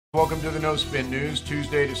Welcome to the No Spin News,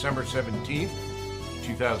 Tuesday, December 17th,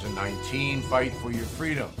 2019. Fight for your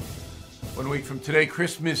freedom. 1 week from today,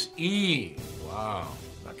 Christmas Eve. Wow,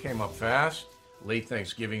 that came up fast. Late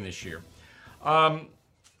Thanksgiving this year. I'm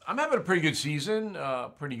having a pretty good season,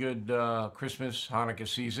 pretty good Christmas, Hanukkah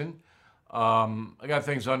season. I got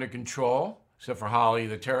things under control, except for Holly,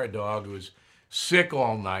 the terror dog, who was sick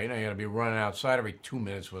all night. I got to be running outside every 2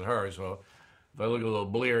 minutes with her, so if I look a little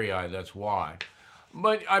bleary-eyed, that's why.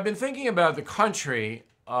 But I've been thinking about the country,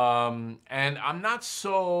 and I'm not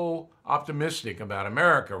so optimistic about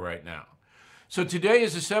America right now. So today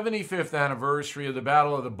is the 75th anniversary of the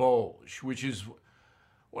Battle of the Bulge, which is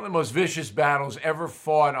one of the most vicious battles ever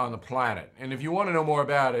fought on the planet. And if you want to know more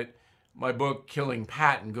about it, my book, Killing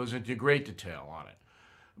Patton, goes into great detail on it.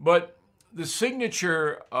 But the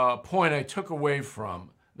signature point I took away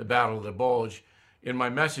from the Battle of the Bulge in my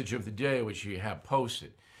message of the day, which you have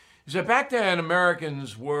posted, is that back then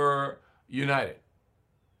Americans were united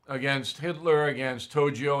against Hitler, against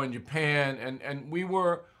Tojo in Japan, and we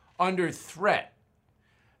were under threat.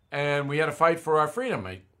 And we had to fight for our freedom.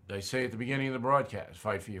 I say at the beginning of the broadcast,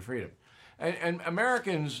 fight for your freedom. And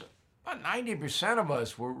Americans, about 90% of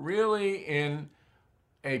us, were really in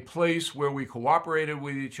a place where we cooperated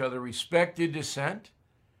with each other, respected dissent.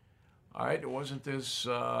 All right, it wasn't this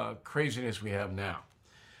craziness we have now.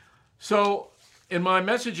 So in my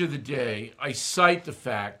message of the day, I cite the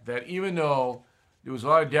fact that even though there was a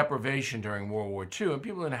lot of deprivation during World War II, and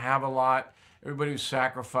people didn't have a lot, everybody was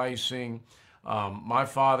sacrificing. My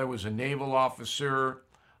father was a naval officer.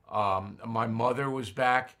 My mother was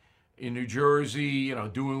back in New Jersey,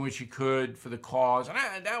 doing what she could for the cause.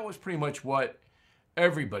 And that was pretty much what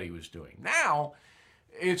everybody was doing. Now,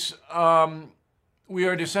 it's we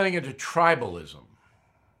are descending into tribalism.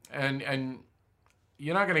 And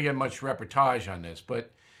you're not going to get much reportage on this,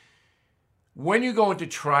 but when you go into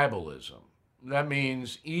tribalism, that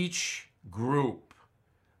means each group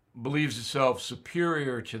believes itself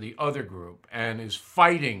superior to the other group and is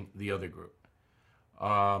fighting the other group.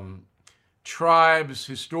 Tribes,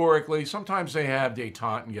 historically, sometimes they have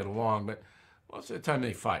détente and get along, but most of the time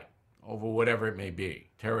they fight over whatever it may be,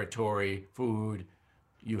 territory, food,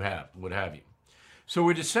 what have you. So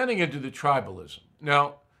we're descending into the tribalism.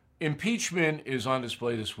 Now, impeachment is on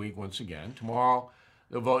display this week once again. Tomorrow,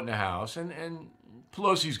 they'll vote in the House, and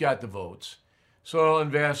Pelosi's got the votes. So it'll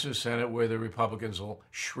advance to the Senate where the Republicans will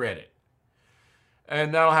shred it.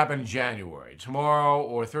 And that'll happen in January. Tomorrow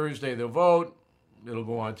or Thursday, they'll vote. It'll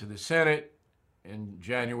go on to the Senate. In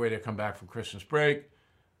January, they'll come back from Christmas break.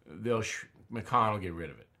 McConnell will get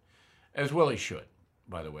rid of it. As well he should,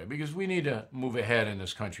 by the way, because we need to move ahead in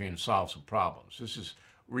this country and solve some problems. This is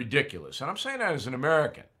ridiculous. And I'm saying that as an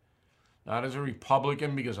American. Not as a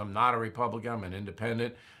Republican, because I'm not a Republican, I'm an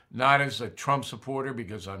independent. Not as a Trump supporter,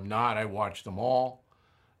 because I'm not. I watch them all.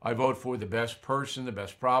 I vote for the best person, the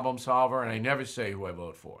best problem solver, and I never say who I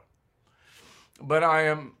vote for. But I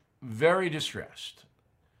am very distressed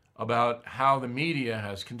about how the media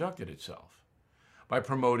has conducted itself by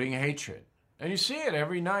promoting hatred. And you see it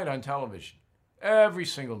every night on television, every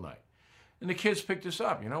single night. And the kids picked this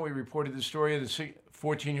up. We reported the story of the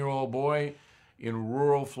 14-year-old boy in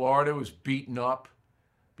rural Florida was beaten up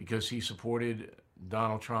because he supported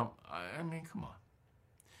Donald Trump. I mean, come on.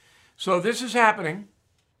 So this is happening.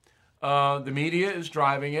 The media is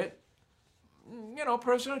driving it.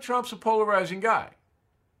 President Trump's a polarizing guy.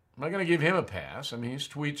 I'm not going to give him a pass. I mean, his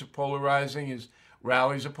tweets are polarizing. His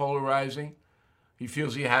rallies are polarizing. He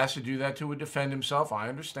feels he has to do that to defend himself. I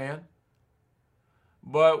understand.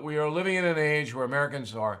 But we are living in an age where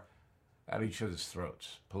Americans are at each other's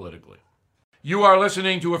throats politically. You are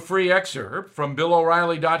listening to a free excerpt from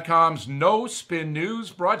BillO'Reilly.com's No Spin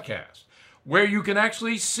News broadcast, where you can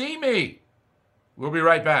actually see me. We'll be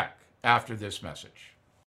right back after this message.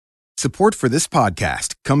 Support for this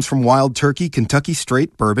podcast comes from Wild Turkey Kentucky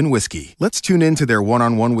Straight Bourbon Whiskey. Let's tune in to their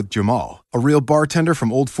one-on-one with Jamal, a real bartender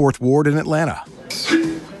from Old Fourth Ward in Atlanta.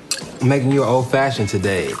 I'm making you an old-fashioned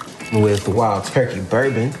today with Wild Turkey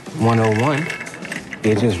Bourbon 101.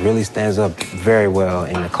 It just really stands up very well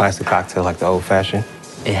in a classic cocktail like the old-fashioned.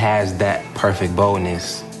 It has that perfect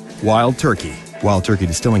boldness. Wild Turkey. Wild Turkey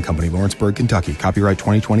Distilling Company, Lawrenceburg, Kentucky. Copyright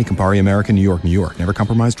 2020, Campari American, New York, New York. Never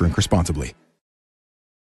compromise, drink responsibly.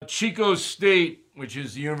 Chico State, which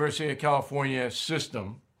is the University of California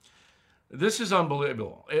system, this is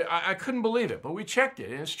unbelievable. I couldn't believe it, but we checked it,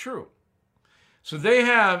 and it's true. So they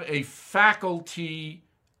have a faculty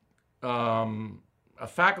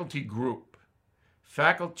group.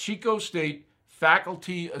 Chico State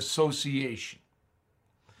Faculty Association.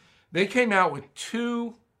 They came out with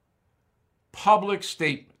two public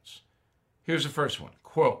statements. Here's the first one.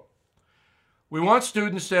 Quote, "We want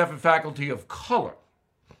students, staff, and faculty of color,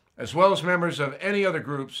 as well as members of any other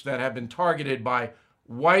groups that have been targeted by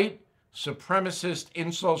white supremacist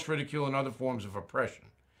insults, ridicule, and other forms of oppression,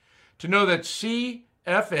 to know that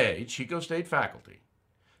CFA, Chico State faculty,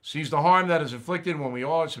 sees the harm that is inflicted when we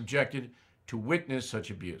all are subjected to witness such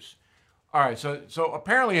abuse." All right, so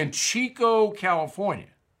apparently in Chico,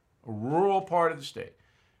 California, a rural part of the state,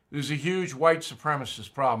 there's a huge white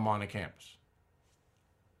supremacist problem on the campus.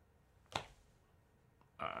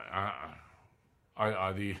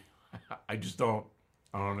 I just don't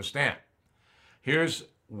understand. Here's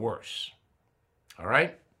worse. All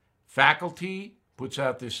right? Faculty puts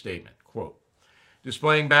out this statement, quote,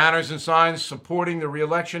 "Displaying banners and signs supporting the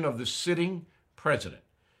re-election of the sitting president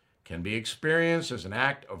can be experienced as an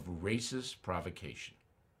act of racist provocation."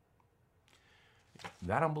 Isn't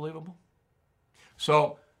that unbelievable?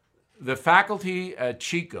 So the faculty at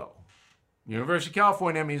Chico, University of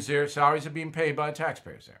California, means their salaries are being paid by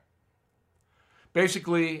taxpayers there,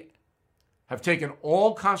 basically have taken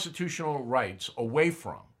all constitutional rights away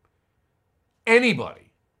from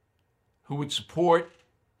anybody who would support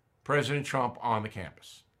President Trump on the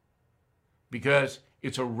campus, because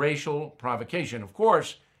it's a racial provocation. Of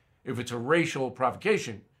course, if it's a racial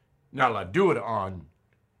provocation, not allowed to do it on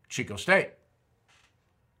Chico State.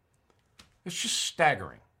 It's just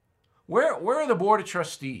staggering. Where are the board of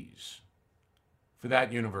trustees for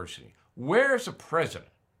that university? Where's the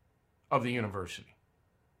president of the university?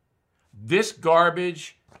 This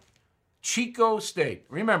garbage, Chico State.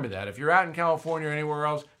 Remember that. If you're out in California or anywhere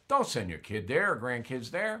else, don't send your kid there or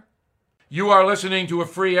grandkids there. You are listening to a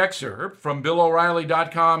free excerpt from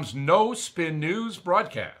BillO'Reilly.com's No Spin News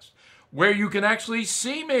broadcast, where you can actually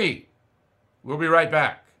see me. We'll be right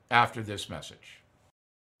back after this message.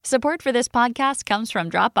 Support for this podcast comes from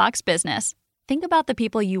Dropbox Business. Think about the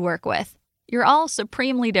people you work with. You're all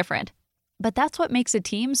supremely different, but that's what makes a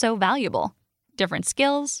team so valuable. Different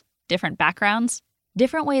skills, different backgrounds,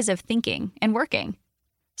 different ways of thinking and working.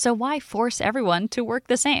 So why force everyone to work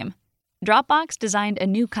the same? Dropbox designed a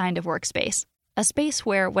new kind of workspace, a space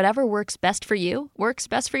where whatever works best for you works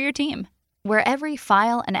best for your team, where every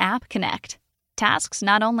file and app connect. Tasks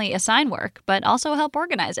not only assign work, but also help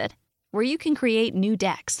organize it, where you can create new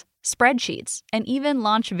decks, spreadsheets, and even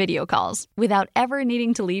launch video calls without ever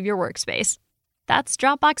needing to leave your workspace. That's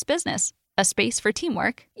Dropbox Business, a space for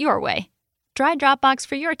teamwork your way. Try Dropbox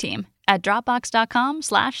for your team at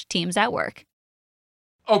dropbox.com/teamsatwork.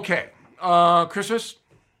 Okay, Christmas.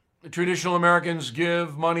 The traditional Americans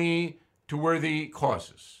give money to worthy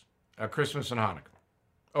causes at Christmas and Hanukkah.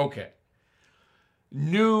 Okay.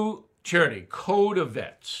 New charity,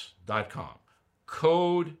 codeofvets.com.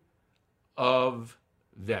 Codeofvets,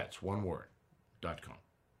 one word, .com.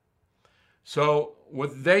 So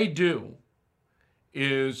what they do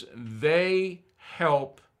is they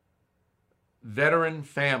help veteran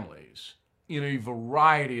families in a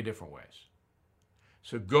variety of different ways.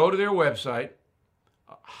 So go to their website,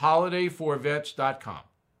 holidayforvets.com.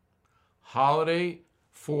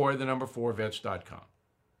 Holiday4vets.com.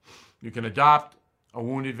 You can adopt a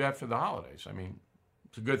wounded vet for the holidays. I mean,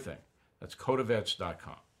 it's a good thing. That's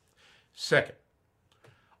codeofvets.com. Second,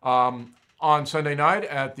 on Sunday night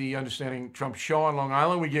at the Understanding Trump show on Long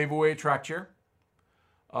Island, we gave away a track chair.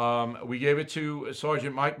 We gave it to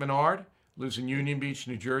Sergeant Mike Menard, lives in Union Beach,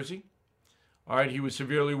 New Jersey. All right, he was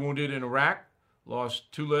severely wounded in Iraq,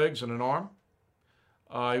 lost 2 legs and an arm.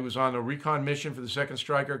 He was on a recon mission for the 2nd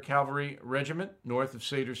Stryker Cavalry Regiment north of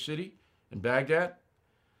Sadr City in Baghdad.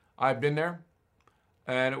 I've been there,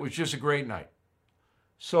 and it was just a great night.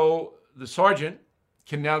 So the sergeant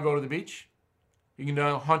can now go to the beach. He can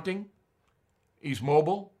go hunting. He's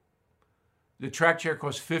mobile. The track chair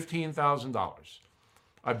costs $15,000.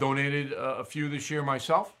 I've donated a few this year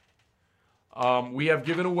myself. We have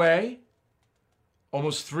given away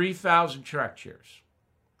almost 3,000 track chairs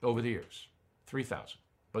over the years. 3,000.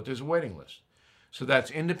 But there's a waiting list. So that's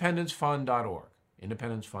independencefund.org.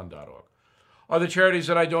 Independencefund.org. Other charities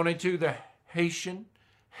that I donate to, the Haitian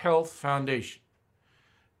Health Foundation.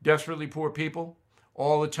 Desperately poor people.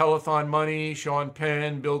 All the telethon money, Sean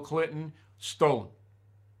Penn, Bill Clinton, stolen.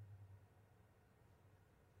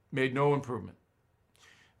 Made no improvement.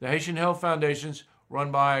 The Haitian Health Foundation's run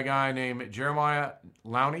by a guy named Jeremiah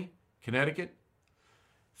Lowney, Connecticut,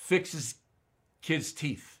 fixes kids'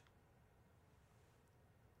 teeth.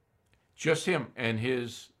 Just him and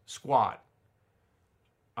his squad.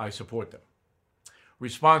 I support them.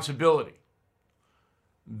 Responsibility.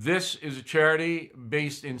 This is a charity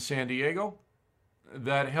based in San Diego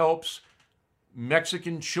that helps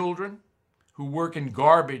Mexican children who work in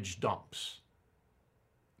garbage dumps.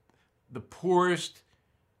 The poorest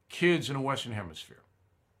kids in the Western Hemisphere.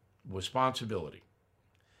 Responsibility.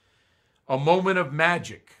 A Moment of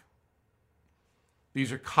Magic.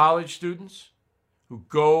 These are college students who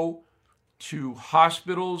go to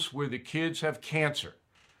hospitals where the kids have cancer,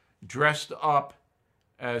 dressed up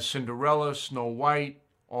as Cinderella, Snow White,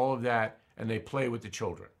 all of that, and they play with the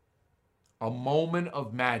children. A Moment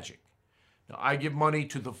of Magic. Now, I give money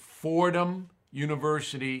to the Fordham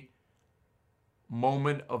University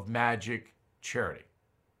Moment of Magic charity.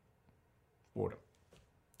 Fordham.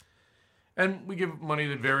 And we give money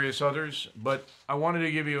to various others, but I wanted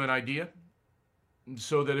to give you an idea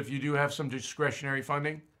so that if you do have some discretionary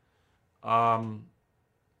funding, and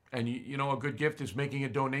you know, a good gift is making a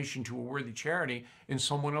donation to a worthy charity in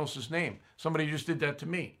someone else's name. Somebody just did that to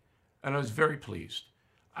me, and I was very pleased.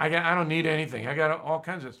 I don't need anything. I got all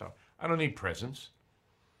kinds of stuff. I don't need presents.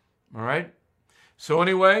 All right? So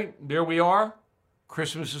anyway, there we are.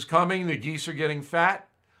 Christmas is coming. The geese are getting fat.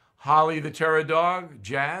 Holly the Terror Dog,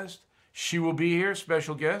 jazzed. She will be here,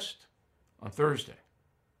 special guest, on Thursday.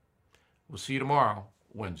 We'll see you tomorrow,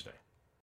 Wednesday.